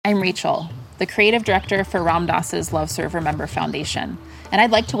I'm Rachel, the creative director for Ram Dass's Love Serve Remember Foundation, and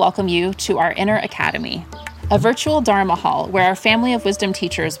I'd like to welcome you to our Inner Academy, a virtual Dharma hall where our family of wisdom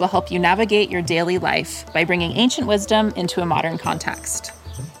teachers will help you navigate your daily life by bringing ancient wisdom into a modern context.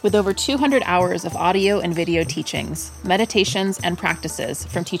 With over 200 hours of audio and video teachings, meditations, and practices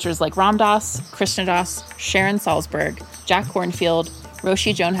from teachers like Ram Dass, Krishnadas, Sharon Salzberg, Jack Kornfield,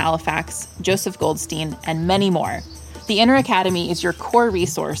 Roshi Joan Halifax, Joseph Goldstein, and many more, the Inner Academy is your core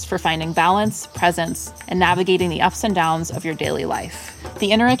resource for finding balance, presence, and navigating the ups and downs of your daily life.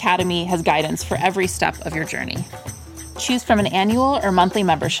 The Inner Academy has guidance for every step of your journey. Choose from an annual or monthly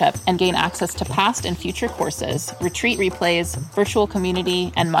membership and gain access to past and future courses, retreat replays, virtual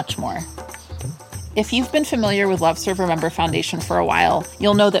community, and much more. If you've been familiar with Love Serve Remember Foundation for a while,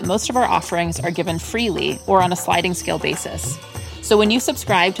 you'll know that most of our offerings are given freely or on a sliding scale basis. So when you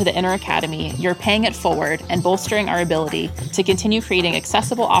subscribe to the Inner Academy, you're paying it forward and bolstering our ability to continue creating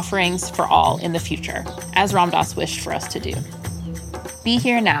accessible offerings for all in the future, as Ram Dass wished for us to do. Be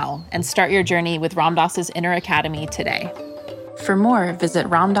here now and start your journey with Ram Dass's Inner Academy today. For more, visit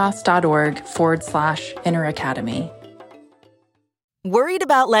ramdass.org/Inner Academy. Worried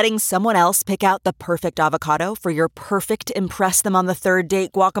about letting someone else pick out the perfect avocado for your perfect impress them on the third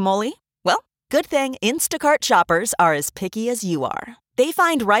date guacamole? Well, good thing Instacart shoppers are as picky as you are. They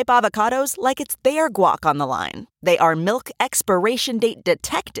find ripe avocados like it's their guac on the line. They are milk expiration date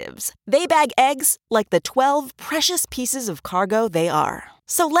detectives. They bag eggs like the 12 precious pieces of cargo they are.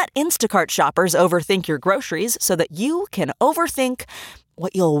 So let Instacart shoppers overthink your groceries so that you can overthink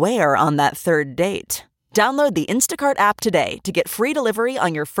what you'll wear on that third date. Download the Instacart app today to get free delivery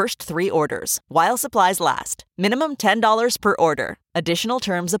on your first 3 orders, while supplies last. Minimum $10 per order. Additional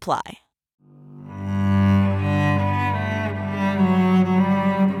terms apply.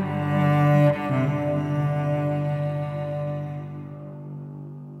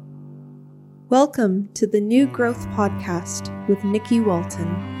 Welcome to the New Growth Podcast with Nikki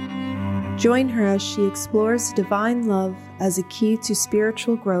Walton. Join her as she explores divine love as a key to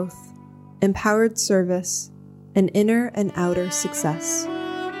spiritual growth, empowered service, and inner and outer success.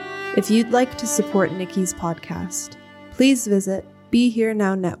 If you'd like to support Nikki's podcast, please visit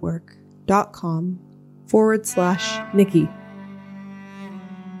BeHereNowNetwork.com/Nikki.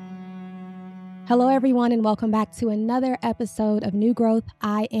 Hello, everyone, and welcome back to another episode of New Growth.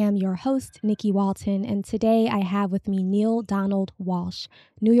 I am your host, Nikki Walton, and today I have with me Neale Donald Walsch,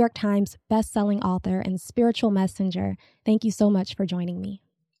 New York Times bestselling author and spiritual messenger. Thank you so much for joining me.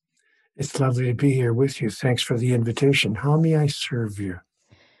 It's lovely to be here with you. Thanks for the invitation. How may I serve you?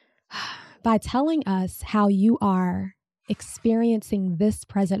 By telling us how you are experiencing this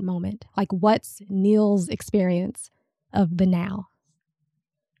present moment, like what's Neale's experience of the now?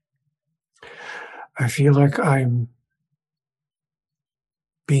 I feel like I'm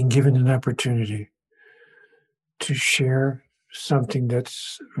being given an opportunity to share something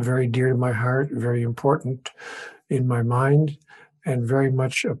that's very dear to my heart, very important in my mind, and very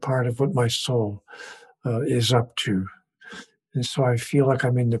much a part of what my soul is up to. And so I feel like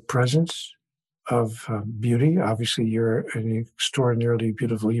I'm in the presence of beauty. Obviously, you're an extraordinarily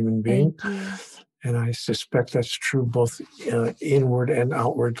beautiful human being. Thank you. And I suspect that's true both inward and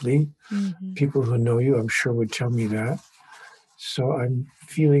outwardly. Mm-hmm. People who know you, I'm sure, would tell me that. So I'm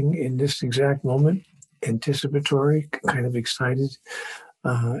feeling in this exact moment anticipatory, kind of excited,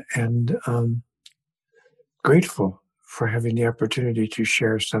 and grateful for having the opportunity to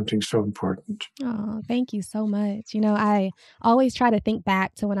share something so important. Oh, thank you so much. You know, I always try to think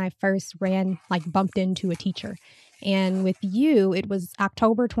back to when I first bumped into a teacher. And with you, it was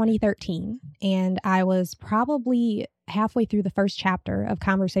October 2013, and I was probably halfway through the first chapter of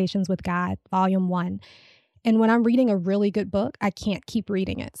Conversations with God, Volume 1. And when I'm reading a really good book, I can't keep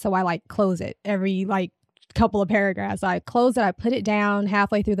reading it. So I close it every couple of paragraphs. I close it, I put it down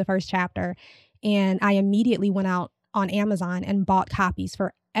halfway through the first chapter, and I immediately went out on Amazon and bought copies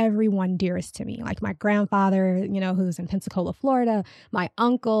for everyone dearest to me, like my grandfather, who's in Pensacola, Florida, my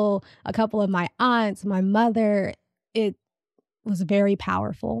uncle, a couple of my aunts, my mother. It was very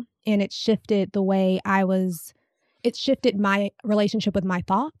powerful, and it shifted it shifted my relationship with my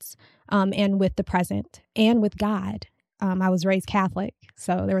thoughts, and with the present and with God. I was raised Catholic,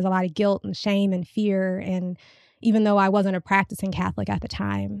 so there was a lot of guilt and shame and fear. And even though I wasn't a practicing Catholic at the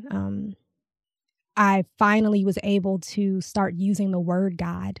time, I finally was able to start using the word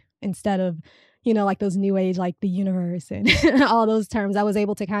God instead of, those new age, like the universe and all those terms. I was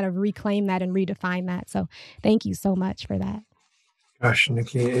able to kind of reclaim that and redefine that. So thank you so much for that. Gosh,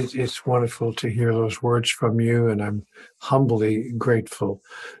 Nikki, it's wonderful to hear those words from you, and I'm humbly grateful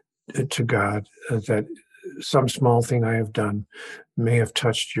to God that some small thing I have done may have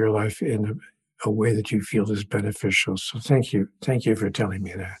touched your life in a way that you feel is beneficial. So thank you. Thank you for telling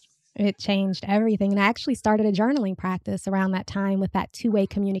me that. It changed everything. And I actually started a journaling practice around that time with that two-way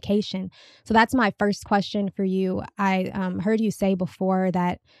communication. So that's my first question for you. I heard you say before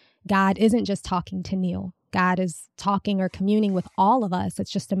that God isn't just talking to Neale. God is talking or communing with all of us.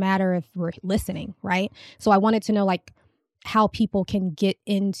 It's just a matter of we're listening, right? So I wanted to know, like, how people can get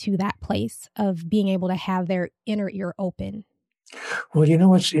into that place of being able to have their inner ear open. Well, you know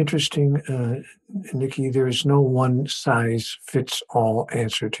what's interesting, Nikki? There is no one size fits all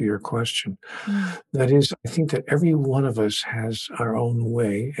answer to your question. That is, I think that every one of us has our own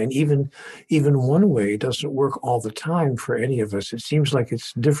way, and even one way doesn't work all the time for any of us. It seems like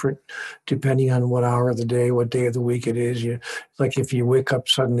it's different depending on what hour of the day, what day of the week it is. Like if you wake up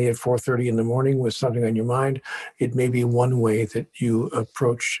suddenly at 4:30 in the morning with something on your mind, it may be one way that you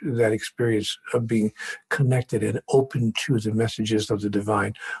approach that experience of being connected and open to the messages of the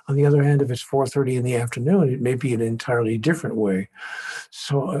divine. On the other hand, if it's 4:30 in the afternoon, it may be an entirely different way.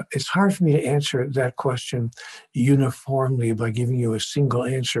 So it's hard for me to answer that question uniformly by giving you a single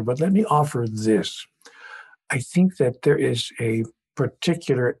answer, but let me offer this. I think that there is a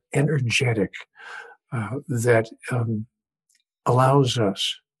particular energetic that allows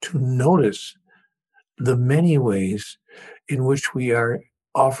us to notice the many ways in which we are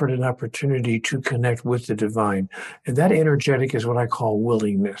offered an opportunity to connect with the divine. And that energetic is what I call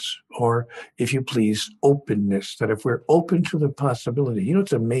willingness, or if you please, openness, that if we're open to the possibility,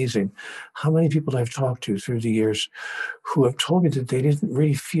 it's amazing how many people I've talked to through the years who have told me that they didn't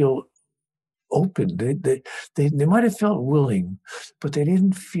really feel open. They might have felt willing, but they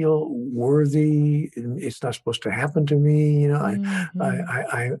didn't feel worthy. It's not supposed to happen to me. I'm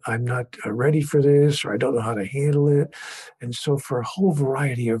not ready for this, or I don't know how to handle it. And so for a whole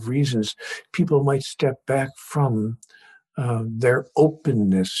variety of reasons, people might step back from their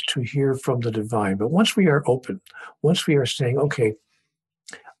openness to hear from the divine. But once we are open, once we are saying, okay,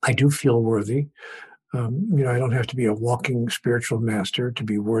 I do feel worthy. I don't have to be a walking spiritual master to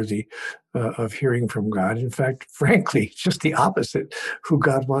be worthy of hearing from God. In fact, frankly, it's just the opposite. Who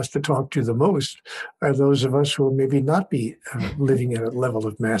God wants to talk to the most are those of us who will maybe not be living at a level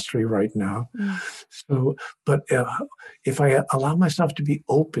of mastery right now. So, but if I allow myself to be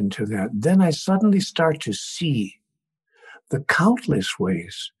open to that, then I suddenly start to see the countless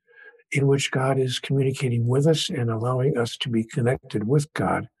ways in which God is communicating with us and allowing us to be connected with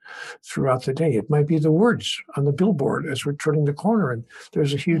God throughout the day. It might be the words on the billboard as we're turning the corner and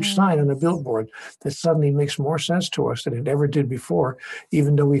there's a huge sign on the billboard that suddenly makes more sense to us than it ever did before,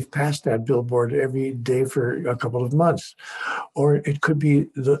 even though we've passed that billboard every day for a couple of months. Or it could be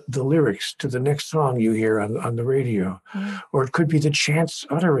the lyrics to the next song you hear on the radio. Or it could be the chance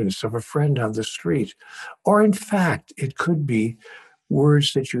utterance of a friend on the street. Or in fact, it could be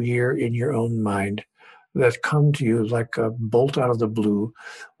words that you hear in your own mind that come to you like a bolt out of the blue,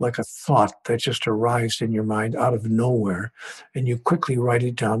 like a thought that just arrives in your mind out of nowhere, and you quickly write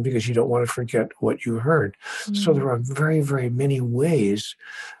it down because you don't want to forget what you heard. So there are very, very many ways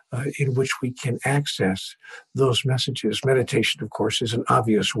in which we can access those messages. Meditation, of course, is an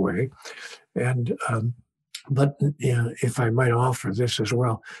obvious way. And but if I might offer this as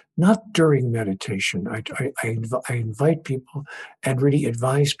well, not during meditation. I invite people and really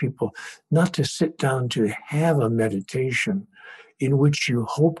advise people not to sit down to have a meditation in which you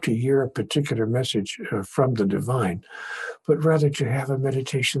hope to hear a particular message from the divine, but rather to have a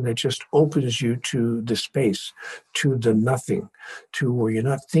meditation that just opens you to the space, to the nothing, to where you're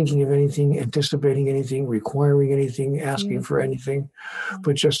not thinking of anything, anticipating anything, requiring anything, asking for anything,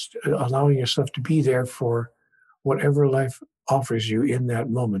 but just allowing yourself to be there for whatever life offers you in that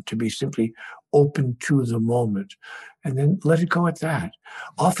moment, to be simply open to the moment, and then let it go at that.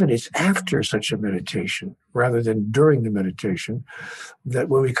 Often it's after such a meditation, rather than during the meditation, that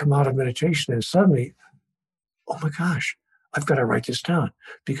when we come out of meditation and suddenly, oh my gosh, I've got to write this down,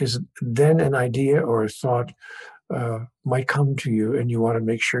 because then an idea or a thought might come to you and you want to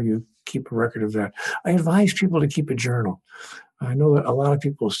make sure you keep a record of that. I advise people to keep a journal. I know that a lot of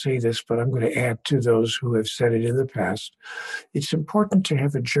people say this, but I'm going to add to those who have said it in the past. It's important to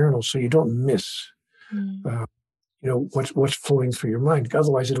have a journal so you don't miss, what's flowing through your mind.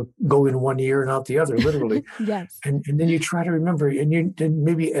 Otherwise, it'll go in one ear and out the other, literally. Yes. And then you try to remember, and then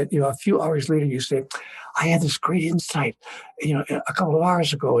maybe a few hours later you say, I had this great insight, a couple of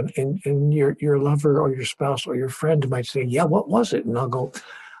hours ago, and your lover or your spouse or your friend might say, yeah, what was it? And I'll go,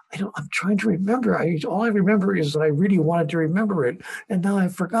 I'm trying to remember. All I remember is that I really wanted to remember it, and now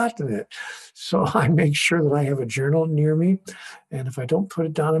I've forgotten it. So I make sure that I have a journal near me, and if I don't put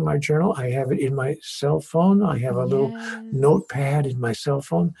it down in my journal, I have it in my cell phone. I have a little Yes. notepad in my cell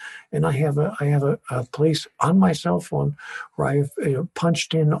phone, and I have a place on my cell phone where I've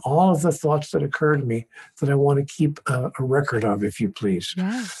punched in all of the thoughts that occur to me that I want to keep a record of, if you please.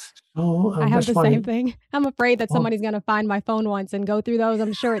 Yes. So I have that's the my. same thing. I'm afraid that Oh, somebody's going to find my phone once and go through those.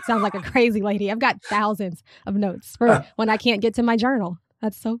 I'm sure it sounds like a crazy lady. I've got thousands of notes for when I can't get to my journal.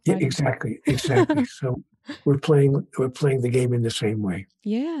 That's so yeah, funny. exactly. So we're playing the game in the same way.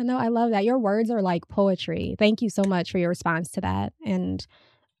 Yeah, no, I love that. Your words are like poetry. Thank you so much for your response to that. And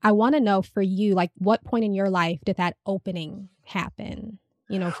I want to know for you, like, what point in your life did that opening happen,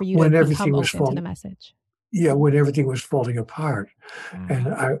 for you to When become everything was open to the falling, message? yeah, when everything was falling apart, and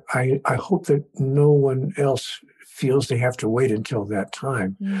Wow. I hope that no one else feels they have to wait until that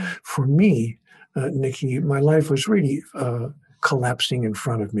time. Mm. For me, Nikki, my life was really collapsing in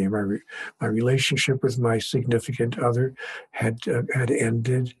front of me. My relationship with my significant other had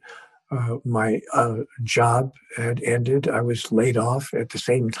ended. My job had ended. I was laid off at the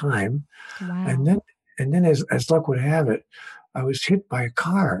same time, and Wow. then as luck would have it, I was hit by a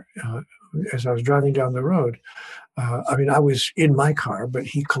car as I was driving down the road. I was in my car, but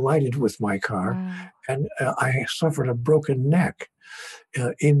he collided with my car, Wow. and I suffered a broken neck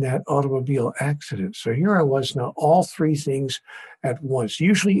in that automobile accident. So here I was now, all three things at once.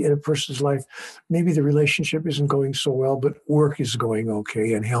 Usually in a person's life, maybe the relationship isn't going so well, but work is going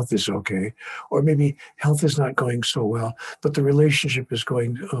okay and health is okay. Or maybe health is not going so well, but the relationship is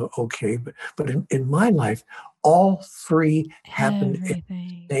going okay. But in my life, all three happened in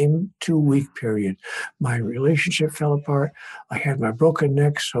Everything. the same 2-week period. My relationship fell apart. I had my broken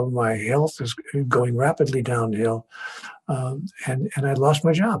neck, so my health is going rapidly downhill. And I lost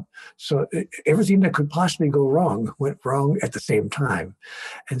my job. So everything that could possibly go wrong went wrong at the same time.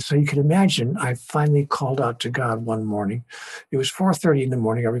 And so you can imagine, I finally called out to God one morning. It was 4:30 in the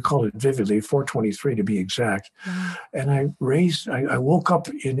morning. I recall it vividly, 4:23 to be exact. Wow. And I woke up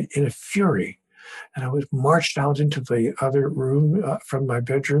in a fury. And I was marched out into the other room from my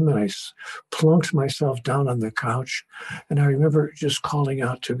bedroom, and I plunked myself down on the couch. And I remember just calling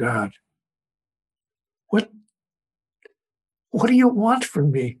out to God, what what do you want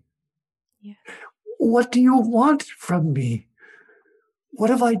from me? Yeah. What do you want from me? What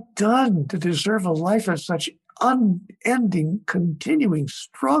have I done to deserve a life of such unending, continuing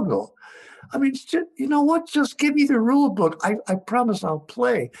struggle? I mean, you know what? Just give me the rule book. I promise I'll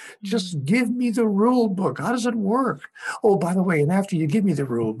play. Mm. Just give me the rule book. How does it work? Oh, by the way, and after you give me the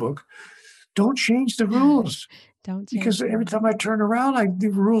rule book, don't change the rules. Don't change Because the every rules. time I turn around, the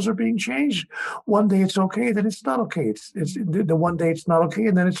rules are being changed. One day it's okay, then it's not okay. It's the one day it's not okay,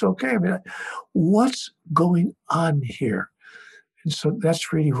 and then it's okay. I mean, what's going on here? And so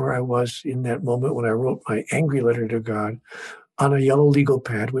that's really where I was in that moment when I wrote my angry letter to God on a yellow legal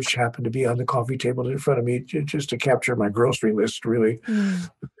pad, which happened to be on the coffee table in front of me, just to capture my grocery list. Really, Mm.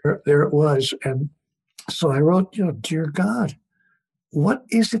 there it was. And so I wrote, dear God, what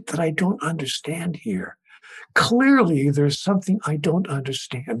is it that I don't understand here? Clearly, there's something I don't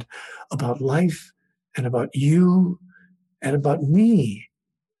understand about life and about you and about me,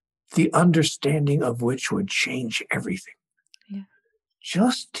 the understanding of which would change everything. Yeah.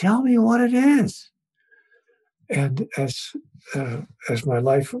 Just tell me what it is. And as my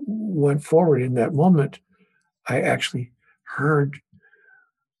life went forward in that moment, I actually heard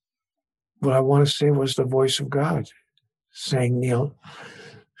what I want to say was the voice of God saying, Neale,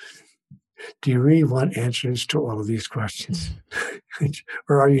 do you really want answers to all of these questions?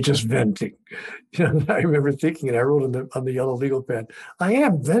 Or are you just venting? I remember thinking, and I wrote on the yellow legal pad, I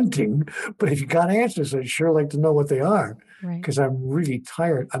am venting, but if you got answers, I'd sure like to know what they are, Right. because I'm really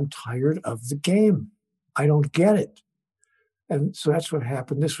tired. I'm tired of the game. I don't get it. And so that's what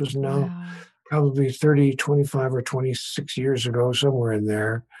happened. This was now Wow. probably 30, 25, or 26 years ago, somewhere in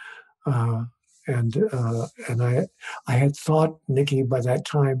there. Uh, and I had thought, Nikki, by that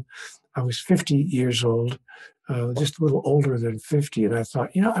time, I was 50 years old, just a little older than 50. And I thought,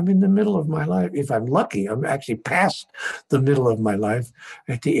 I'm in the middle of my life. If I'm lucky, I'm actually past the middle of my life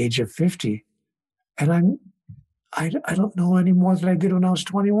at the age of 50. And I don't know any more than I did when I was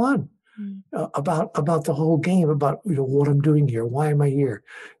 21 Mm. about the whole game, about, what I'm doing here. Why am I here?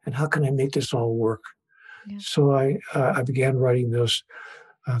 And how can I make this all work? Yeah. So I began writing those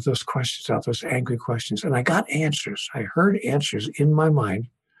questions out, those angry questions. And I got answers. I heard answers in my mind.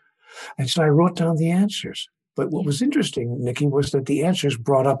 And so I wrote down the answers. But what was interesting, Nikki, was that the answers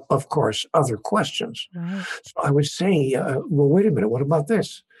brought up, of course, other questions. Right. So I would say, well, wait a minute, what about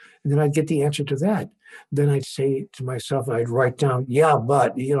this? And then I'd get the answer to that. Then I'd say to myself, I'd write down, yeah,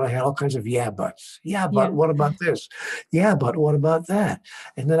 but, I had all kinds of yeah, buts. Yeah, but what about this? Yeah, but what about that?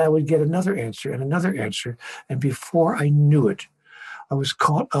 And then I would get another answer and another answer. And before I knew it, I was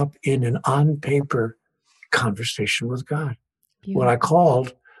caught up in an on-paper conversation with God. Beautiful. What I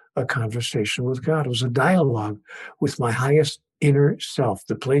called a conversation with God. It was a dialogue with my highest inner self,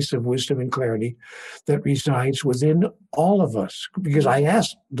 the place of wisdom and clarity that resides within all of us. Because I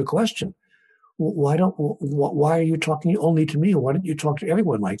asked the question, why are you talking only to me? Why don't you talk to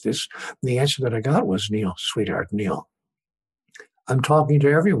everyone like this? And the answer that I got was, Neale, sweetheart, Neale, I'm talking to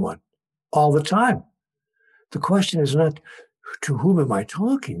everyone all the time. The question is not to whom am I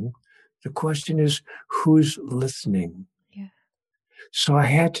talking? The question is who's listening? Yeah. So I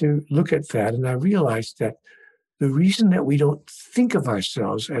had to look at that, and I realized that the reason that we don't think of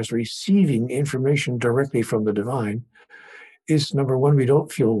ourselves as receiving information directly from the divine is, number one, we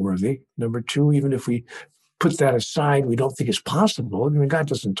don't feel worthy. Number two, even if we put that aside, we don't think it's possible. I mean, God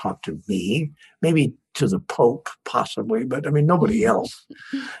doesn't talk to me, maybe to the Pope, possibly, but I mean, nobody else.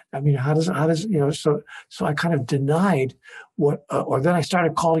 I mean, how does, so I kind of denied or then I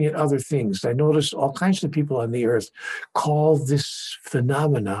started calling it other things. I noticed all kinds of people on the earth call this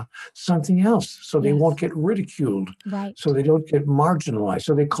phenomena something else. So they won't get ridiculed. Right. So they don't get marginalized.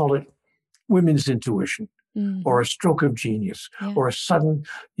 So they call it women's intuition. Mm-hmm. Or a stroke of genius, or a sudden,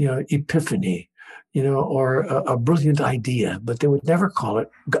 epiphany, or a brilliant idea, but they would never call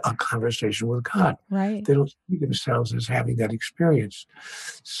it a conversation with God. Right. They don't see themselves as having that experience.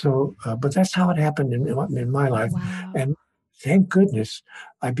 So, but that's how it happened in my life. Wow. And thank goodness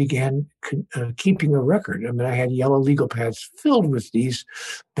I began keeping a record. I mean, I had yellow legal pads filled with these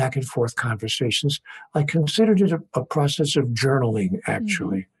back and forth conversations. I considered it a process of journaling,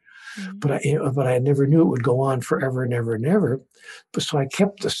 actually. Mm-hmm. But I never knew it would go on forever and ever and ever. But so I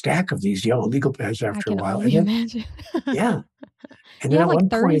kept a stack of these yellow legal pads after a while. I can only imagine. Yeah. And you then have at like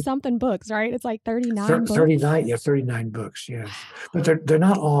 30 point, something books, right? It's like 39 books. 39 books, yes. But they're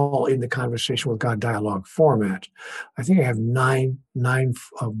not all in the Conversation with God dialogue format. I think I have nine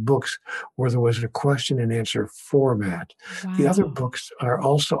books where there was a question and answer format. Wow. The other books are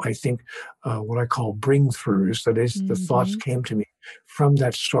also, I think, what I call bring-throughs. That is, the thoughts came to me from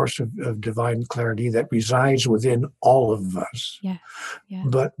that source of divine clarity that resides within all of us. Yes. Yes.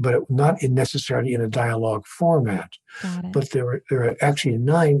 But not necessarily in a dialogue format. Got it. But there are actually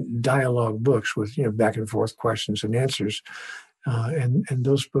 9 dialogue books with back and forth questions and answers, and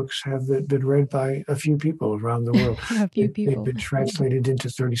those books have been read by a few people around the world. A few people. They've been translated into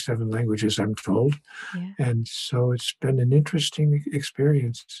 37 languages, I'm told, and so it's been an interesting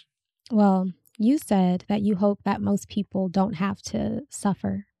experience. Well, you said that you hope that most people don't have to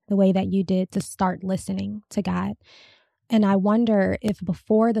suffer the way that you did to start listening to God. And I wonder if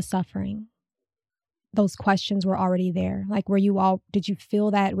before the suffering, those questions were already there. Like, did you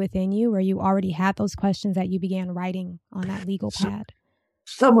feel that within you, where you already had those questions that you began writing on that legal pad?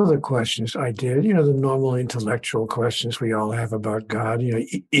 Some of the questions I did, the normal intellectual questions we all have about God,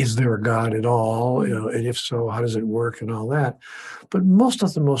 is there a God at all? And if so, how does it work and all that? But most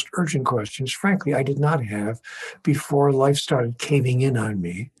of the most urgent questions, frankly, I did not have before life started caving in on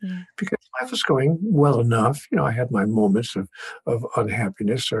me, because life was going well enough. I had my moments of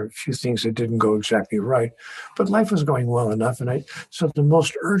unhappiness or a few things that didn't go exactly right, but life was going well enough. And so the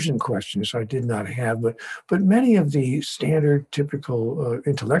most urgent questions I did not have, but many of the standard, typical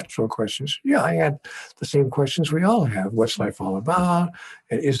intellectual questions, I had the same questions we all have. What's life all about?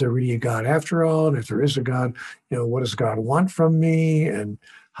 And is there really a God after all? And if there is a God, what does God want from me? And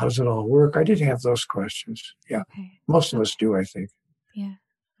how does it all work? I did have those questions. Yeah. Okay. Most of us do, I think. Yeah.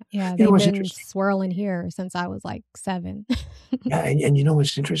 Yeah. They've been swirling here since I was like 7. Yeah. And you know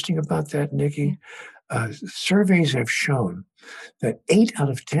what's interesting about that, Nikki? Surveys have shown that 8 out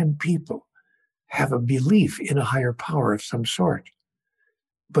of 10 people have a belief in a higher power of some sort.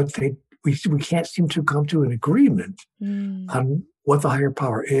 But we can't seem to come to an agreement on what the higher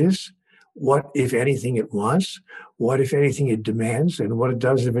power is, what, if anything, it wants, what, if anything, it demands, and what it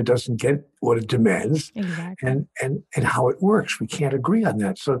does if it doesn't get what it demands, exactly. and how it works. We can't agree on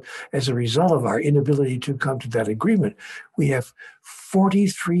that. So as a result of our inability to come to that agreement, we have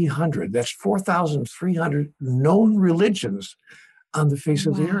 4,300, that's 4,300 known religions on the face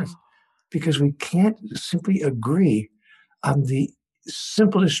of the earth, because we can't simply agree on the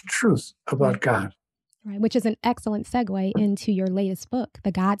simplest truth about God. Right, which is an excellent segue into your latest book,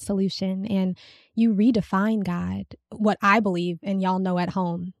 The God Solution. And you redefine God, what I believe, and y'all know at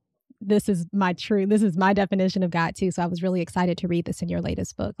home, this is my definition of God too. So I was really excited to read this in your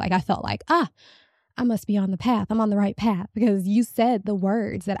latest book. Like I felt like, I must be on the path. I'm on the right path because you said the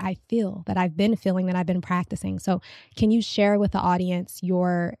words that I feel, that I've been feeling, that I've been practicing. So can you share with the audience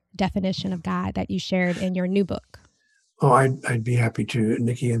your definition of God that you shared in your new book? Oh, I'd be happy to,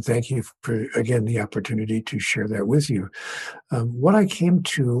 Nikki, and thank you for, again, the opportunity to share that with you. What I came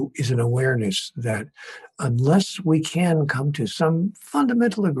to is an awareness that unless we can come to some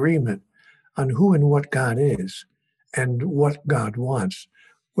fundamental agreement on who and what God is and what God wants,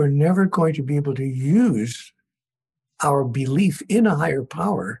 we're never going to be able to use our belief in a higher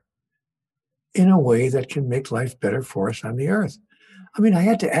power in a way that can make life better for us on the earth. I mean, I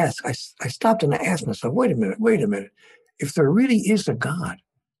had to ask, I stopped and I asked myself, wait a minute. If there really is a God,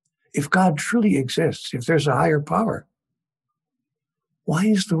 if God truly exists, if there's a higher power, why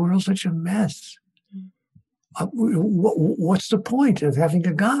is the world such a mess? What's the point of having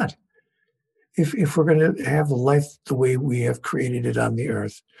a God? If we're going to have life the way we have created it on the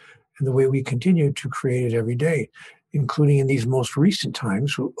earth and the way we continue to create it every day, including in these most recent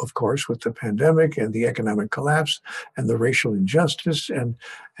times, of course, with the pandemic and the economic collapse and the racial injustice and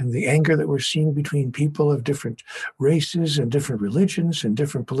the anger that we're seeing between people of different races and different religions and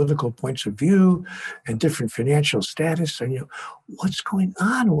different political points of view and different financial status. And, what's going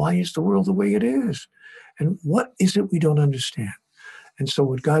on? Why is the world the way it is? And what is it we don't understand? And so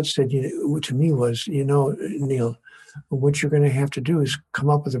what God said to me was, Neale, what you're going to have to do is come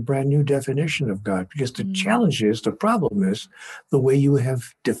up with a brand new definition of God, because the challenge is, the problem is the way you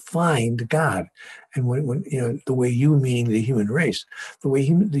have defined God. And when the way you, meaning the human race, the way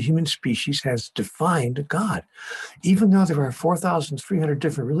the human species has defined God. Even though there are 4,300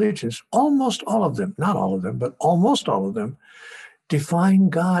 different religions, almost all of them, not all of them, but almost all of them, define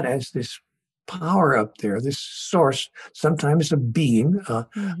God as this power up there, this source, sometimes a being,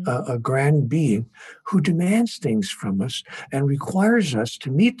 a grand being, who demands things from us and requires us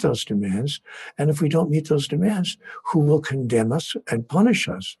to meet those demands. And if we don't meet those demands, who will condemn us and punish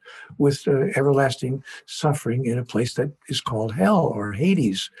us with everlasting suffering in a place that is called hell or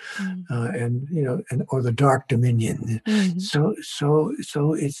Hades, or the dark dominion. So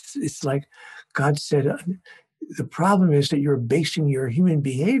it's like God said, the problem is that you're basing your human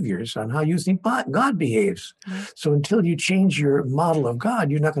behaviors on how you think God behaves. So until you change your model of God,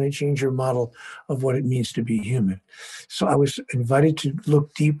 you're not going to change your model of what it means to be human. So I was invited to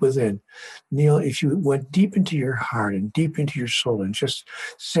look deep within. Neale, if you went deep into your heart and deep into your soul and just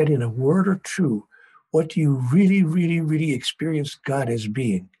said in a word or two, what do you really, really, really experience God as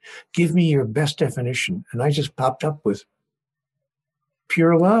being? Give me your best definition. And I just popped up with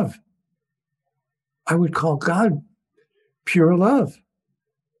pure love. I would call God pure love.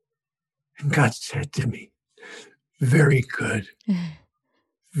 And God said to me, very good.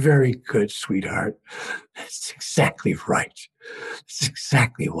 Very good, sweetheart. That's exactly right. That's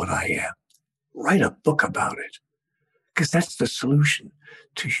exactly what I am. Write a book about it. Because that's the solution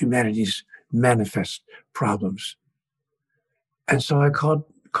to humanity's manifest problems. And so I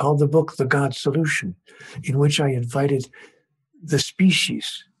called the book The God Solution, in which I invited the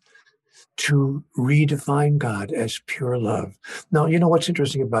species to redefine God as pure love. Now, what's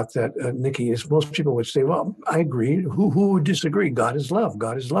interesting about that, Nikki, is most people would say, well, I agree. Who would disagree? God is love.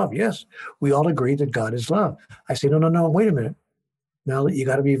 God is love. Yes, we all agree that God is love. I say, no, wait a minute. Now, you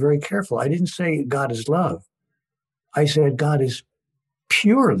got to be very careful. I didn't say God is love. I said God is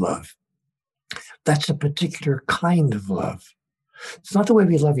pure love. That's a particular kind of love. It's not the way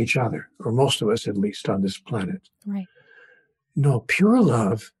we love each other, or most of us at least on this planet. Right. No, pure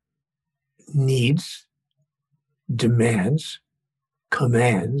love needs, demands,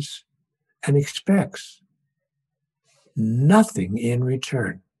 commands, and expects nothing in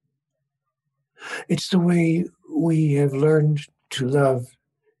return. It's the way we have learned to love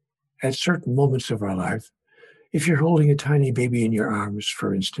at certain moments of our life. If you're holding a tiny baby in your arms,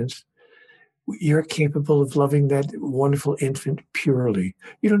 for instance, you're capable of loving that wonderful infant purely.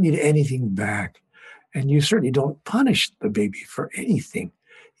 You don't need anything back. And you certainly don't punish the baby for anything,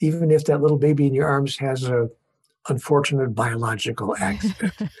 even if that little baby in your arms has a unfortunate biological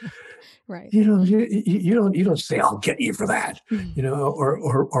accident. Right. You don't say, I'll get you for that,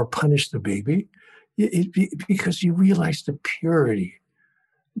 or punish the baby, because you realize the purity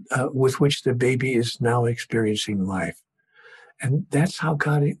with which the baby is now experiencing life. And that's how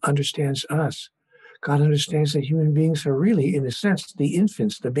God understands us. God understands that human beings are really, in a sense, the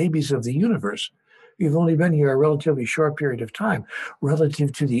infants, the babies of the universe. We've only been here a relatively short period of time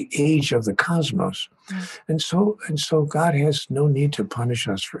relative to the age of the cosmos. And so God has no need to punish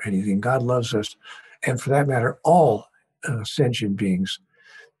us for anything. God loves us, and for that matter, all sentient beings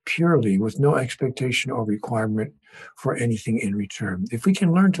purely with no expectation or requirement for anything in return. If we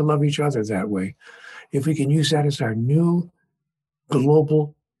can learn to love each other that way, if we can use that as our new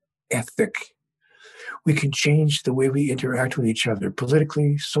global ethic, we can change the way we interact with each other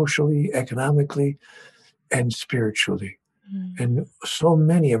politically, socially, economically, and spiritually. And so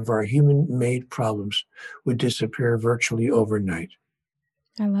many of our human-made problems would disappear virtually overnight.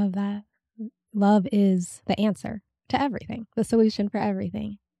 I love that. Love is the answer to everything, the solution for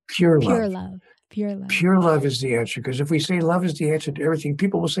everything. Pure Pure love. love. Pure love. Pure love is the answer. Because if we say love is the answer to everything,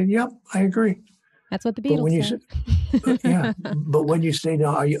 people will say, yep, I agree. That's what the But when Beatles you said. yeah, but when you say,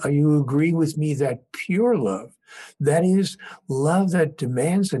 now, are you agreeing with me that pure love, that is love that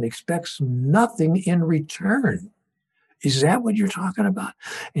demands and expects nothing in return, is that what you're talking about?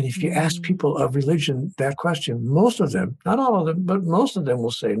 And if you ask people of religion that question, most of them, not all of them, but most of them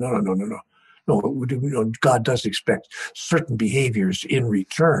will say, no. No, God does expect certain behaviors in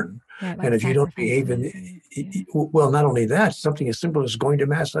return. Yeah, like and if you don't behave well, not only that, something as simple as going to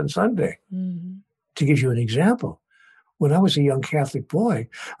Mass on Sunday. To give you an example, when I was a young Catholic boy,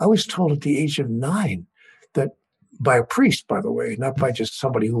 I was told at the age of 9 that, by a priest, by the way, not by just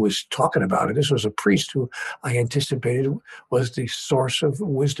somebody who was talking about it. This was a priest who I anticipated was the source of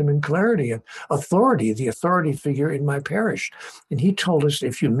wisdom and clarity and authority, the authority figure in my parish. And he told us,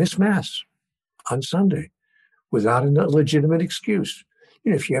 if you miss Mass on Sunday without a legitimate excuse,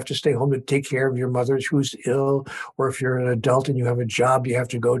 if you have to stay home to take care of your mother who's ill, or if you're an adult and you have a job you have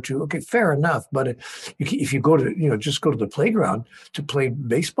to go to, okay, fair enough. But if you go to, just go to the playground to play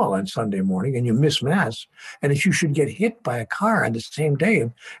baseball on Sunday morning and you miss Mass, and if you should get hit by a car on the same day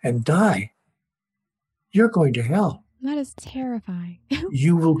and die, you're going to hell. That is terrifying.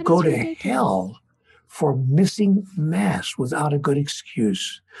 You will go to hell for missing Mass without a good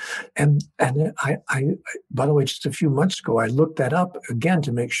excuse. And I, by the way, just a few months ago, I looked that up again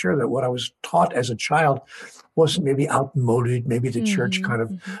to make sure that what I was taught as a child wasn't maybe outmoded. Maybe the church kind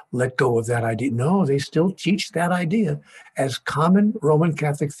of let go of that idea. No, they still teach that idea as common Roman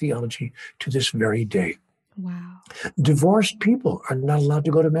Catholic theology to this very day. Wow. Divorced people are not allowed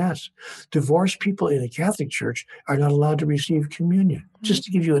to go to Mass. Divorced people in a Catholic church are not allowed to receive communion. Just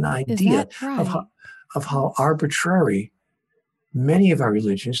to give you an idea of how arbitrary many of our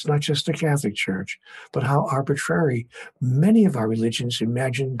religions, not just the Catholic Church, but how arbitrary many of our religions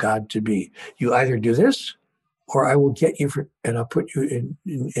imagine God to be. You either do this, or I will get you and I'll put you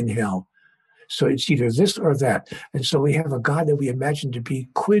in hell. So it's either this or that. And so we have a God that we imagine to be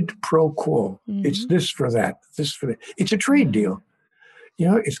quid pro quo. It's this for that, this for that. It's a trade deal.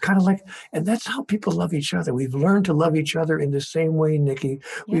 It's kind of like, and that's how people love each other. We've learned to love each other in the same way, Nikki.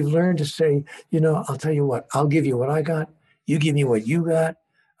 Yeah. We've learned to say, I'll tell you what, I'll give you what I got. You give me what you got.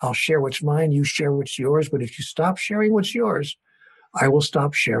 I'll share what's mine. You share what's yours. But if you stop sharing what's yours, I will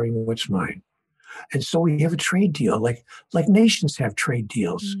stop sharing what's mine. And so we have a trade deal, like nations have trade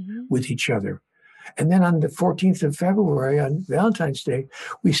deals with each other. And then on the 14th of February, on Valentine's Day,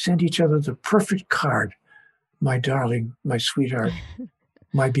 we send each other the perfect card. My darling, my sweetheart,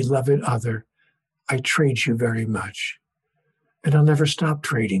 my beloved other, I trade you very much. And I'll never stop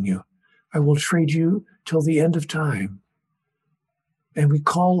trading you. I will trade you till the end of time. And we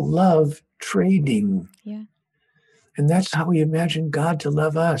call love trading. Yeah. And that's how we imagine God to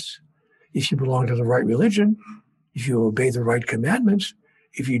love us. If you belong to the right religion, if you obey the right commandments,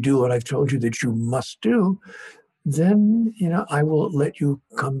 if you do what I've told you that you must do, then, I will let you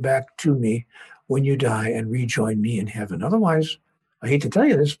come back to me when you die and rejoin me in heaven. Otherwise, I hate to tell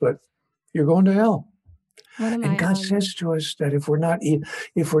you this, but you're going to hell. And God says to us that if we're not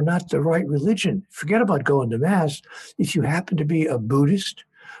the right religion, forget about going to Mass. If you happen to be a Buddhist,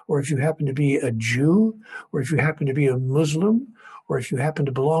 or if you happen to be a Jew, or if you happen to be a Muslim, or if you happen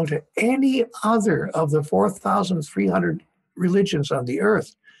to belong to any other of the 4,300 religions on the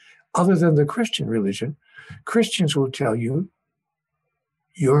earth, other than the Christian religion, Christians will tell you,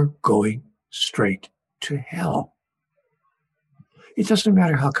 you're going straight to hell. It doesn't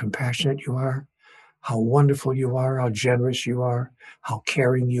matter how compassionate you are, how wonderful you are, how generous you are, how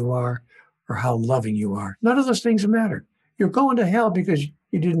caring you are, or how loving you are. None of those things matter. You're going to hell because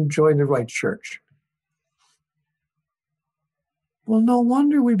you didn't join the right church. Well, no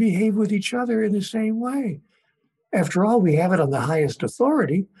wonder we behave with each other in the same way. After all, we have it on the highest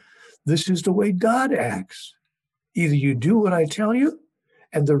authority. This is the way God acts. Either you do what I tell you,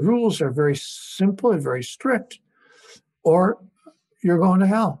 and the rules are very simple and very strict, or you're going to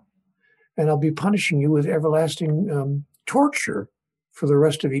hell. And I'll be punishing you with everlasting torture for the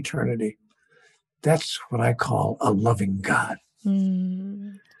rest of eternity. That's what I call a loving God.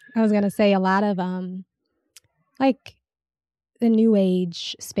 I was going to say a lot of the New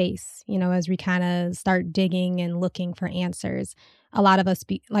Age space, as we kind of start digging and looking for answers, a lot of us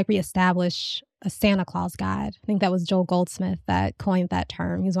reestablish a Santa Claus God. I think that was Joel Goldsmith that coined that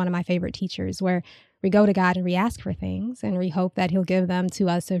term. He's one of my favorite teachers, where we go to God and we ask for things and we hope that he'll give them to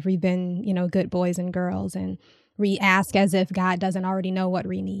us if we've been, good boys and girls. And we ask as if God doesn't already know what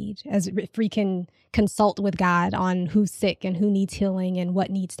we need, as if we can consult with God on who's sick and who needs healing and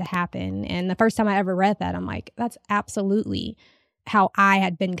what needs to happen. And the first time I ever read that, I'm like, that's absolutely how I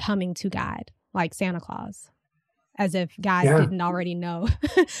had been coming to God, like Santa Claus, as if God didn't already know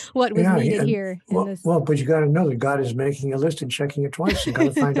what was needed here. But you got to know that God is making a list and checking it twice. You got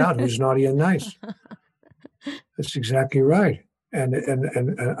to find out who's naughty and nice. That's exactly right.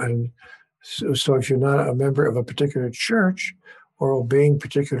 And so if you're not a member of a particular church or obeying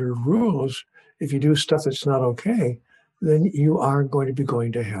particular rules, if you do stuff that's not okay, then you are going to be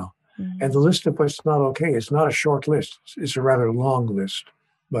going to hell. Mm-hmm. And the list of what's not okay is not a short list. It's a rather long list,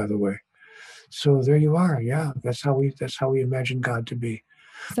 by the way. So there you are. Yeah, that's how we imagine God to be.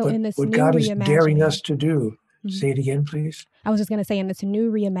 So but in this what new God is daring us reimagining, to do, say it again, please. I was just going to say, in this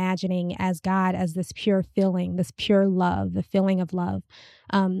new reimagining as God as this pure feeling, this pure love, the feeling of love,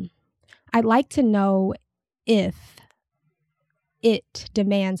 I'd like to know if it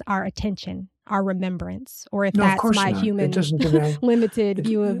demands our attention, our remembrance, or if that's my human limited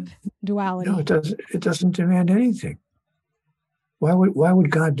view of duality. No, it doesn't. It doesn't demand anything. Why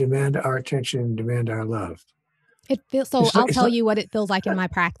would God demand our attention and demand our love? I'll tell you what it feels like in my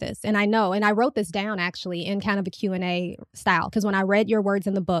practice. And I know, and I wrote this down actually in kind of a Q&A style, because when I read your words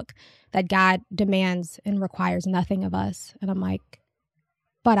in the book that God demands and requires nothing of us, and I'm like,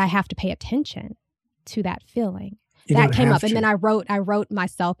 but I have to pay attention to that feeling. That came up. And then I wrote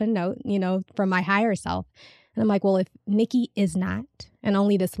myself a note, from my higher self. And I'm like, well, if Nikki is not, and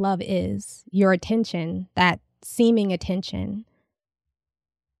only this love is, your attention, that seeming attention,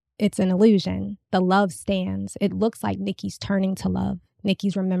 it's an illusion. The love stands. It looks like Nikki's turning to love.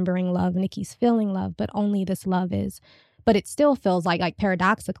 Nikki's remembering love. Nikki's feeling love, but only this love is. But it still feels like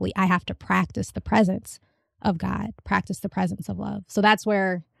paradoxically, I have to practice the presence of God, practice the presence of love. So that's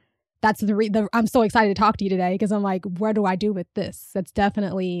where, I'm so excited to talk to you today, because I'm like, where do I do with this? That's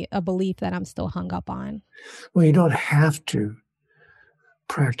definitely a belief that I'm still hung up on. Well, you don't have to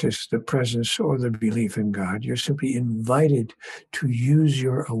practice the presence or the belief in God. You're simply invited to use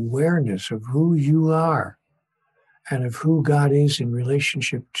your awareness of who you are and of who God is in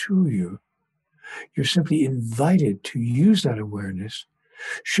relationship to you. You're simply invited to use that awareness,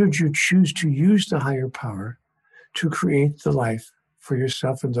 should you choose to use the higher power to create the life for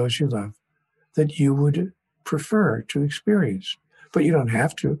yourself and those you love that you would prefer to experience. But you don't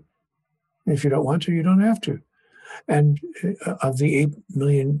have to. If you don't want to, you don't have to. And of the 8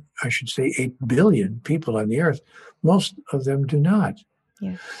 billion people on the earth, most of them do not.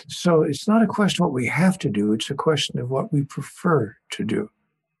 Yeah. So it's not a question of what we have to do. It's a question of what we prefer to do.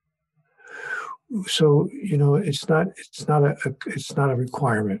 So, it's not a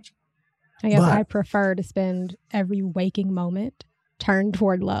requirement. I guess I prefer to spend every waking moment turned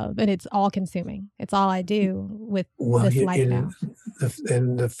toward love, and it's all consuming. It's all I do with this life now.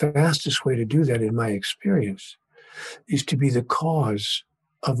 And the fastest way to do that, in my experience, is to be the cause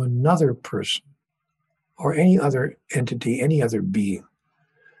of another person or any other entity, any other being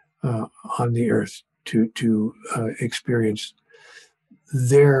on the earth to experience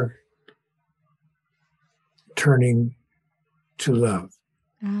their turning to love.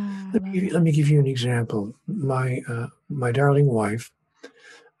 Let me give you an example. My darling wife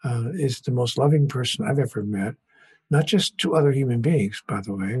is the most loving person I've ever met, not just to other human beings, by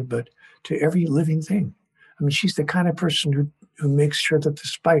the way, but to every living thing. I mean, she's the kind of person who makes sure that the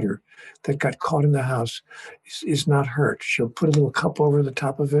spider that got caught in the house is not hurt. She'll put a little cup over the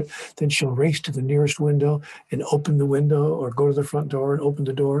top of it. Then she'll race to the nearest window and open the window, or go to the front door and open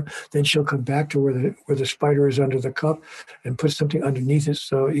the door. Then she'll come back to where the spider is under the cup and put something underneath it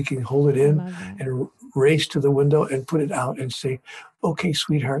so you can hold it in, and race to the window and put it out and say, okay,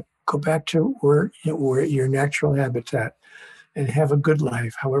 sweetheart, go back to where your natural habitat and have a good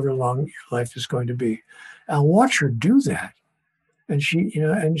life, however long your life is going to be. I'll watch her do that. And she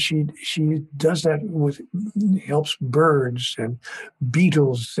does that helps birds and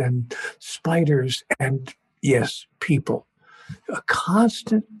beetles and spiders and, yes, people. A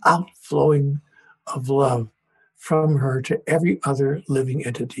constant outflowing of love from her to every other living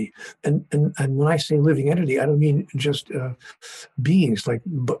entity. And when I say living entity, I don't mean just beings like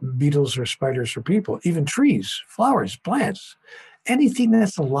beetles or spiders or people, even trees, flowers, plants. Anything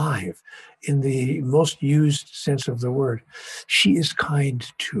that's alive in the most used sense of the word, she is kind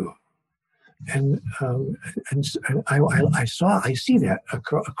to. And I see that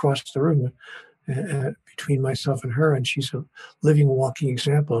across the room between myself and her, and she's a living, walking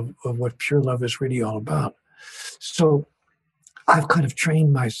example of what pure love is really all about. So I've kind of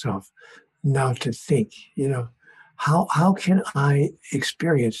trained myself now to think, how can I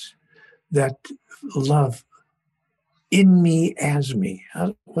experience that love in me as me?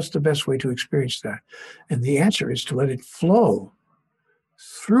 What's the best way to experience that? And the answer is to let it flow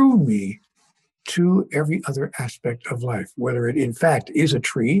through me to every other aspect of life, whether it in fact is a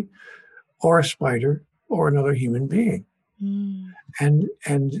tree or a spider or another human being. Mm.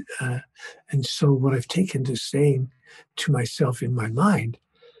 And so what I've taken to saying to myself in my mind,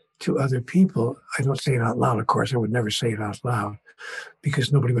 to other people, I don't say it out loud, of course. I would never say it out loud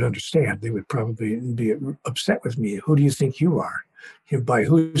because nobody would understand. They would probably be upset with me. Who do you think you are? By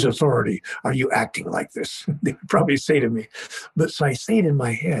whose authority are you acting like this? They would probably say to me. But so I say it in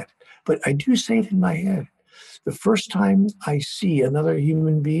my head. But I do say it in my head. The first time I see another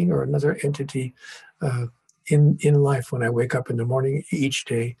human being or another entity in life, when I wake up in the morning each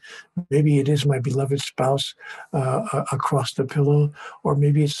day, maybe it is my beloved spouse across the pillow, or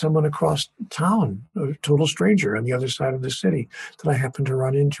maybe it's someone across town, a total stranger on the other side of the city that I happen to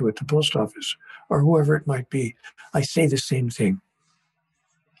run into at the post office, or whoever it might be. I say the same thing.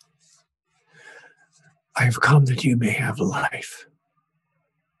 I have come that you may have life,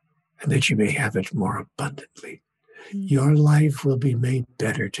 and that you may have it more abundantly. Mm-hmm. Your life will be made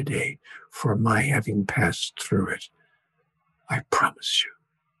better today for my having passed through it. I promise you.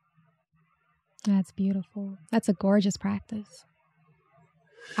 That's beautiful. That's a gorgeous practice.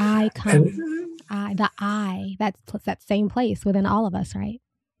 I come. That's that same place within all of us, right?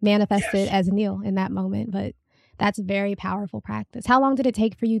 Manifested as Neale in that moment, but that's a very powerful practice. How long did it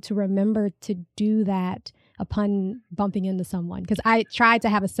take for you to remember to do that upon bumping into someone? Because I tried to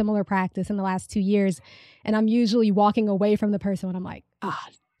have a similar practice in the last 2 years, and I'm usually walking away from the person when I'm like,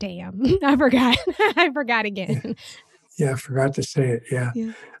 damn, I forgot. I forgot again. Yeah, I forgot to say it. Yeah.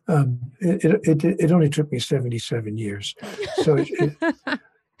 It only took me 77 years. So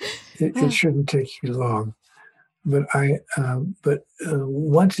it shouldn't take you long. But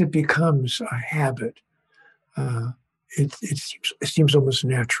once it becomes a habit, it seems almost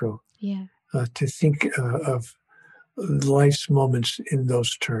natural. Yeah. To think of life's moments in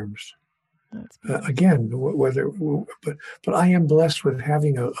those terms. Again, but I am blessed with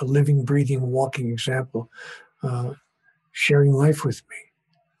having a living, breathing, walking example, sharing life with me.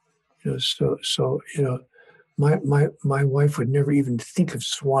 My wife would never even think of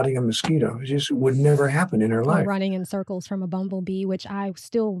swatting a mosquito. It just would never happen in her life. Running in circles from a bumblebee, which I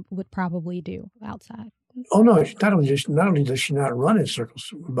still would probably do outside. Oh no! Not only does she not run in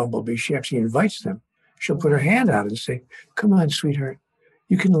circles with bumblebees, she actually invites them. She'll put her hand out and say, "Come on, sweetheart,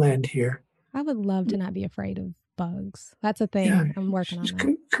 you can land here." I would love to not be afraid of bugs. That's a thing I'm working on.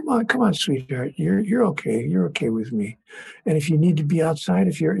 Come on, sweetheart. You're okay. You're okay with me. And if you need to be outside,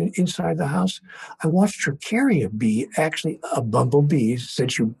 if you're inside the house, I watched her carry a bee, actually a bumblebee,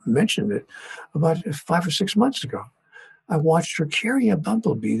 since you mentioned it, about 5 or 6 months ago. I watched her carry a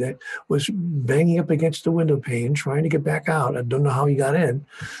bumblebee that was banging up against the window pane, trying to get back out. I don't know how he got in,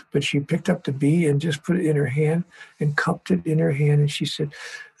 but she picked up the bee and just put it in her hand and cupped it in her hand. And she said,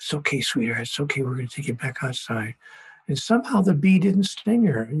 "It's okay, sweetheart. It's okay. We're going to take it back outside." And somehow the bee didn't sting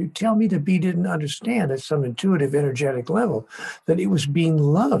her. You tell me the bee didn't understand at some intuitive, energetic level that it was being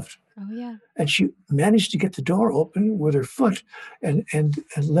loved. Oh, yeah. And she managed to get the door open with her foot and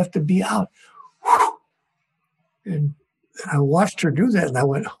let the bee out. And I watched her do that, and I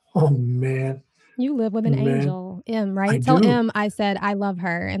went, "Oh, man. You live with an angel, M, right? I Tell do. M I said I love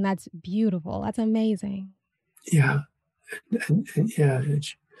her, and that's beautiful. That's amazing." Yeah. And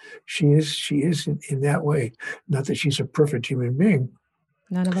she is in that way. Not that she's a perfect human being.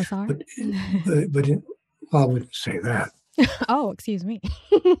 None of us are. But I wouldn't say that. Oh, excuse me.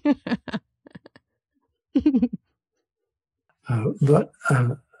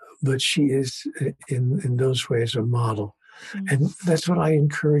 But she is in those ways a model. And that's what I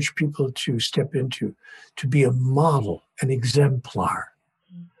encourage people to step into, to be a model, an exemplar,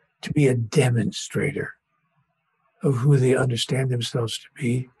 to be a demonstrator of who they understand themselves to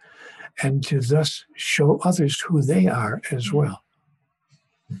be, and to thus show others who they are as well.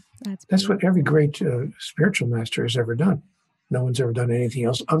 That's what every great spiritual master has ever done. No one's ever done anything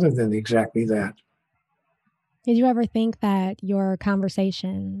else other than exactly that. Did you ever think that your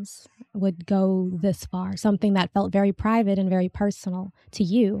conversations would go this far? Something that felt very private and very personal to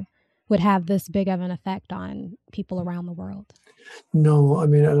you would have this big of an effect on people around the world? No, I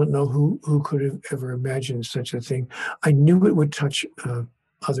mean, I don't know who could have ever imagined such a thing. I knew it would touch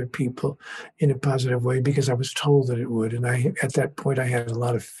other people in a positive way because I was told that it would. And at that point, I had a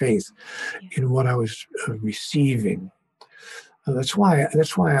lot of faith in what I was receiving. That's why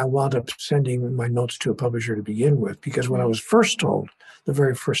I wound up sending my notes to a publisher to begin with, because when I was first told, the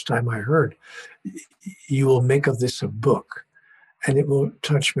very first time I heard, you will make of this a book and it will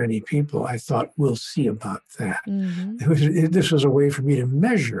touch many people, I thought, we'll see about that. This was a way for me to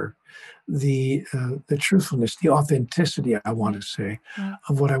measure the truthfulness, the authenticity, I want to say,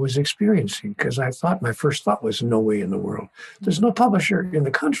 of what I was experiencing. Because my first thought was, no way in the world. There's no publisher in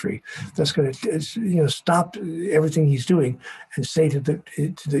the country that's going to stop everything he's doing and say to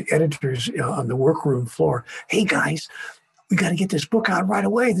the editors on the workroom floor, hey guys, we got to get this book out right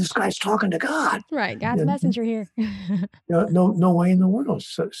away. This guy's talking to God. Right, God's messenger here. No way in the world.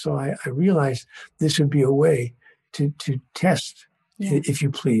 So I realized this would be a way to test, if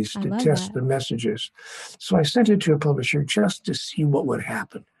you please, to test the messages. So I sent it to a publisher just to see what would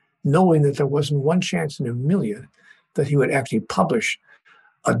happen, knowing that there wasn't one chance in a million that he would actually publish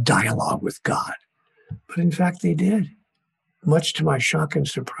a dialogue with God. But in fact, they did. Much to my shock and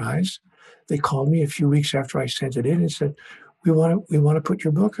surprise, they called me a few weeks after I sent it in and said, we want to put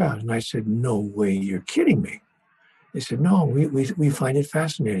your book out. And I said, no way, you're kidding me. They said, no, we find it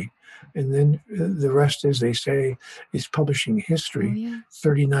fascinating. And then the rest, as they say, is publishing history.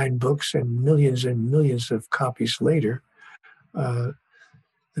 39 books and millions of copies later, the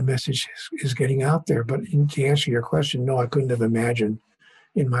message is getting out there. But to answer your question, no, I couldn't have imagined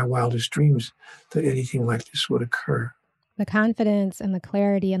in my wildest dreams that anything like this would occur. The confidence and the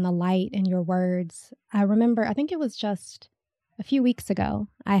clarity and the light in your words. I remember, I think it was just a few weeks ago,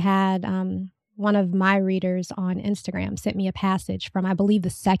 I had one of my readers on Instagram sent me a passage from, I believe,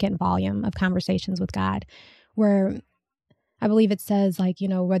 the second volume of Conversations with God, where I believe it says, like,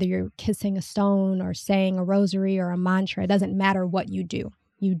 whether you're kissing a stone or saying a rosary or a mantra, it doesn't matter what you do.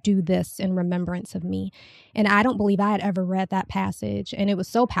 You do this in remembrance of me. And I don't believe I had ever read that passage. And it was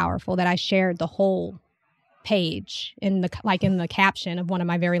so powerful that I shared the whole page in the caption of one of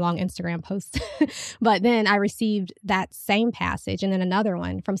my very long Instagram posts. But then I received that same passage and then another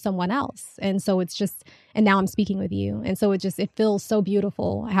one from someone else. And so it's just, and now I'm speaking with you. And so it feels so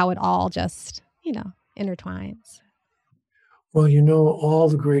beautiful how it all just, intertwines. Well, all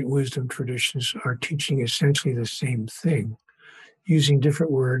the great wisdom traditions are teaching essentially the same thing, using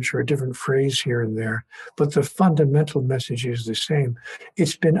different words or a different phrase here and there, but the fundamental message is the same.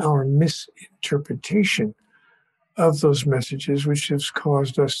 It's been our misinterpretation of those messages which has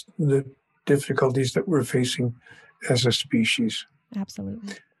caused us the difficulties that we're facing as a species.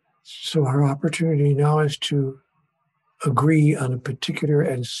 Absolutely. So our opportunity now is to agree on a particular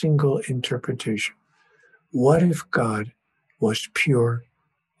and single interpretation. What if God was pure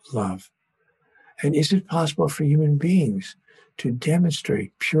love? And is it possible for human beings to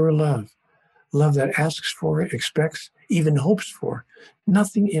demonstrate pure love that asks for, expects, even hopes for,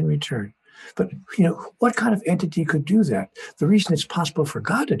 nothing in return? But, what kind of entity could do that? The reason it's possible for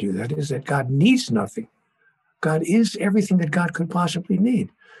God to do that is that God needs nothing. God is everything that God could possibly need.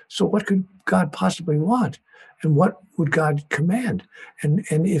 So what could God possibly want? And what would God command? And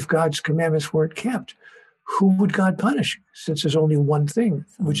if God's commandments weren't kept, who would God punish? Since there's only one thing,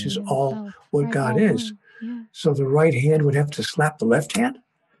 which is all what God is. Yeah. So the right hand would have to slap the left hand?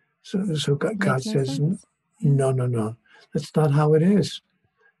 So God says, no, that's not how it is.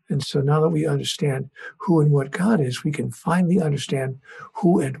 And so now that we understand who and what God is, we can finally understand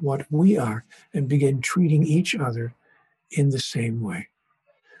who and what we are and begin treating each other in the same way,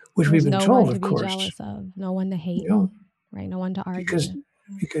 which we've been told, of course. No one to be jealous of, no one to hate, right? No one to argue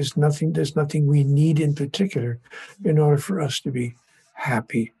because there's nothing we need in particular in order for us to be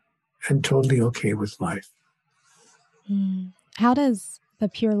happy and totally okay with life. How does the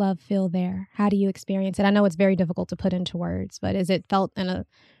pure love feel there? How do you experience it? I know it's very difficult to put into words, but is it felt in a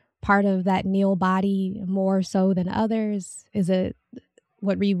part of that Neale body more so than others? Is it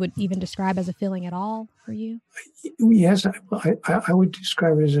what we would even describe as a feeling at all for you? Yes, I would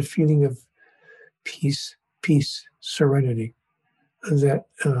describe it as a feeling of peace, serenity, that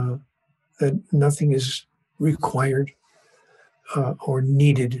nothing is required or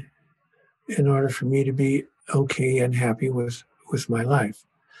needed in order for me to be okay and happy with my life.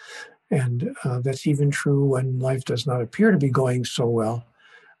 And that's even true when life does not appear to be going so well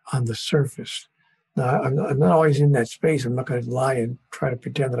on the surface. Now, I'm not always in that space. I'm not going to lie and try to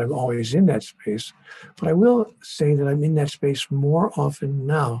pretend that I'm always in that space. But I will say that I'm in that space more often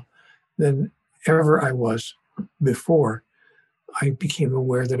now than ever I was before I became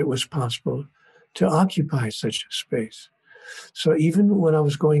aware that it was possible to occupy such a space. So even when I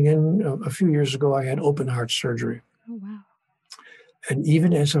was going in a few years ago, I had open heart surgery. Oh, wow. And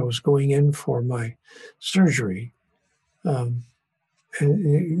even as I was going in for my surgery, and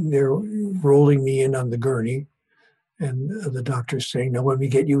they're rolling me in on the gurney, and the doctor's saying, now when we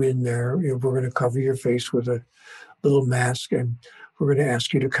get you in there, we're going to cover your face with a little mask, and we're going to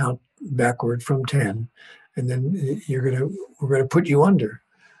ask you to count backward from 10, and then we're going to put you under.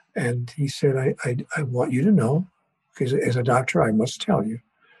 And he said, I want you to know, because as a doctor, I must tell you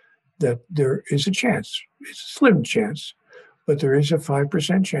that there is a chance, it's a slim chance, but there is a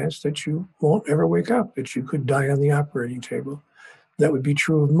 5% chance that you won't ever wake up, that you could die on the operating table. That would be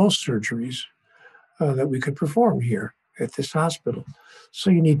true of most surgeries that we could perform here at this hospital.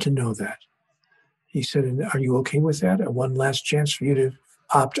 So you need to know that. He said, and are you okay with that? One last chance for you to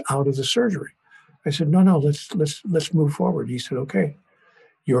opt out of the surgery. I said, no, let's move forward. He said, okay,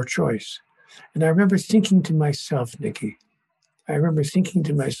 your choice. And I remember thinking to myself, Nikki,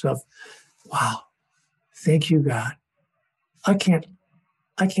 wow, thank you, God. I can't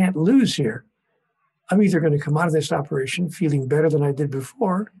lose here. I'm either going to come out of this operation feeling better than I did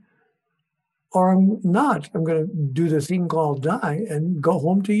before, or I'm not. I'm going to do the thing called die and go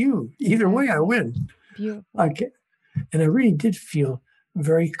home to you. Either way, I win. Beautiful. And I really did feel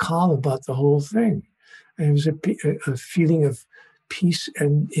very calm about the whole thing. And it was a feeling of peace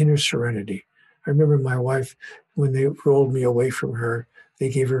and inner serenity. I remember my wife, when they rolled me away from her, they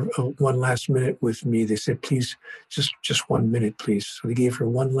gave her one last minute with me. They said, please, just 1 minute, please. So they gave her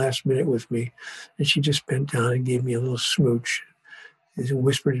one last minute with me. And she just bent down and gave me a little smooch and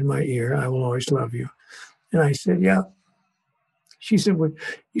whispered in my ear, I will always love you. And I said, yeah. She said, well,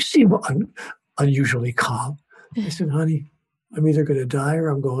 you seem unusually calm. I said, honey, I'm either going to die or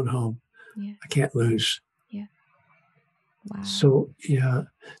I'm going home. Yeah. I can't lose. Yeah. Wow. So, yeah.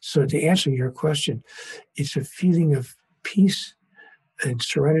 So to answer your question, it's a feeling of peace and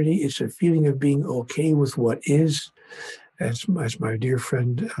serenity. It's a feeling of being okay with what is, as my dear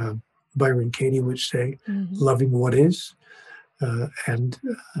friend Byron Katie would say, loving what is. And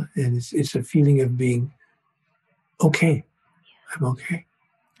it's a feeling of being okay. I'm okay.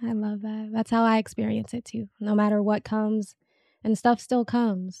 I love that. That's how I experience it too. No matter what comes, and stuff still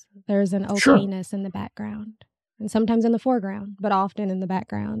comes, there's an okayness in the background. And sometimes in the foreground, but often in the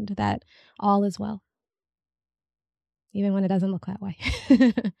background, that all is well. Even when it doesn't look that way.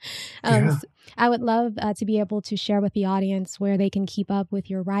 So I would love to be able to share with the audience where they can keep up with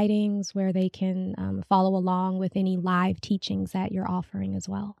your writings, where they can follow along with any live teachings that you're offering as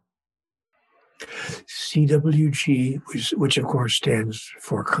well. CWG, which of course stands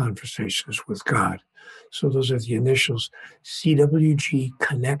for Conversations with God. So those are the initials,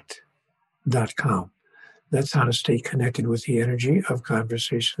 CWGconnect.com. That's how to stay connected with the energy of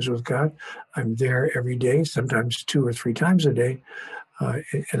Conversations with God. I'm there every day, sometimes 2 or 3 times a day,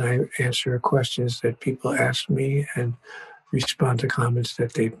 and I answer questions that people ask me and respond to comments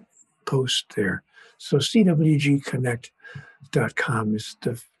that they post there. So CWGconnect.com is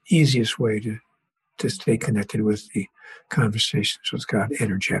the easiest way to stay connected with the Conversations with God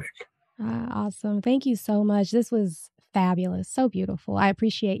energetic. Awesome. Thank you so much. This was fabulous. So beautiful. I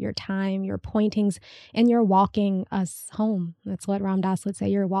appreciate your time, your pointings, and you're walking us home. That's what Ram Dass would say.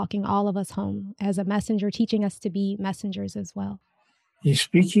 You're walking all of us home as a messenger, teaching us to be messengers as well.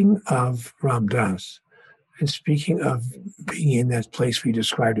 Speaking of Ram Dass, and speaking of being in that place we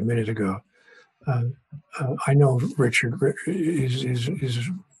described a minute ago, I know Richard, his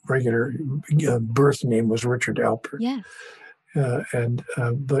regular birth name was Richard Alpert. Yes.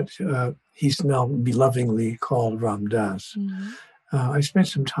 But he's now belovingly called Ram Dass. I spent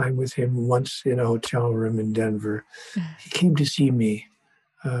some time with him once in a hotel room in Denver. He came to see me.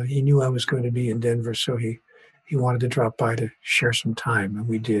 He knew I was going to be in Denver, so he wanted to drop by to share some time, and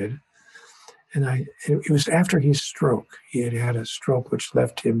we did. And it was after his stroke. He had had a stroke which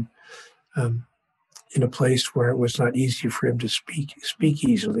left him in a place where it was not easy for him to speak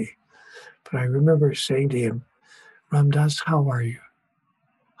easily. But I remember saying to him, Ram Dass, how are you?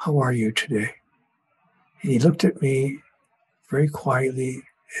 How are you today? And he looked at me very quietly,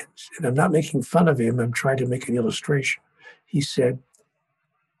 and I'm not making fun of him, I'm trying to make an illustration. He said,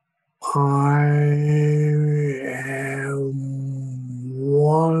 I am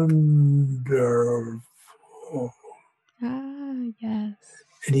wonderful. Yes.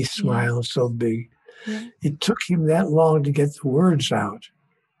 And he smiled so big. Yeah. It took him that long to get the words out.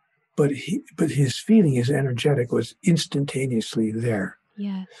 But his feeling, his energetic, was instantaneously there.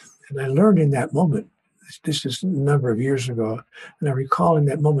 Yes. And I learned in that moment, this is a number of years ago, and I recall in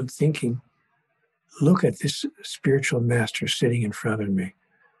that moment thinking, look at this spiritual master sitting in front of me.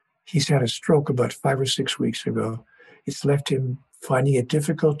 He's had a stroke about 5 or 6 weeks ago. It's left him finding it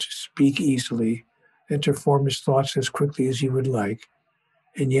difficult to speak easily and to form his thoughts as quickly as he would like.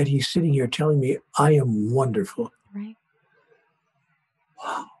 And yet he's sitting here telling me I am wonderful. Right.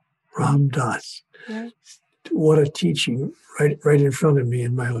 Wow. Ram Dass. Right. What a teaching right in front of me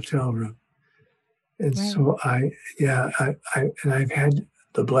in my hotel room. And Right. so I've had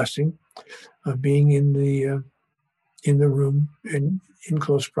the blessing of being in the room and in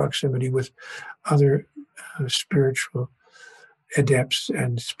close proximity with other spiritual adepts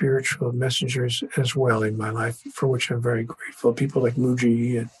and spiritual messengers as well in my life, for which I'm very grateful. People like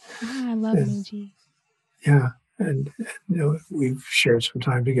Muji and I love Muji. Yeah, and we've shared some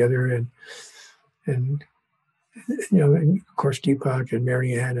time together, and and of course Deepak and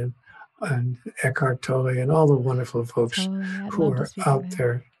Marianne and Eckhart Tolle and all the wonderful folks who are out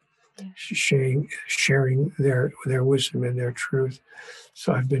there sharing their wisdom and their truth.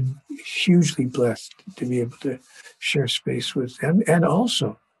 So I've been hugely blessed to be able to share space with them, and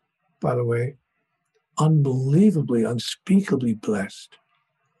also, by the way, unbelievably, unspeakably blessed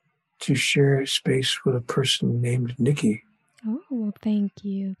to share space with a person named Nikki. Oh, thank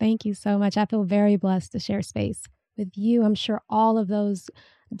you. Thank you so much. I feel very blessed to share space with you. I'm sure all of those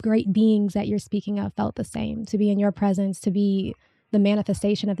great beings that you're speaking of felt the same, to be in your presence, to be the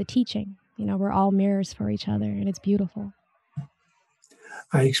manifestation of the teaching. We're all mirrors for each other, and it's beautiful.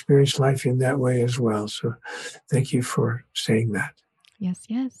 I experienced life in that way as well. So thank you for saying that. Yes,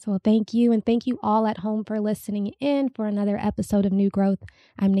 yes. Well, thank you. And thank you all at home for listening in for another episode of New Growth.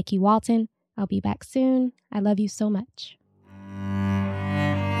 I'm Nikki Walton. I'll be back soon. I love you so much.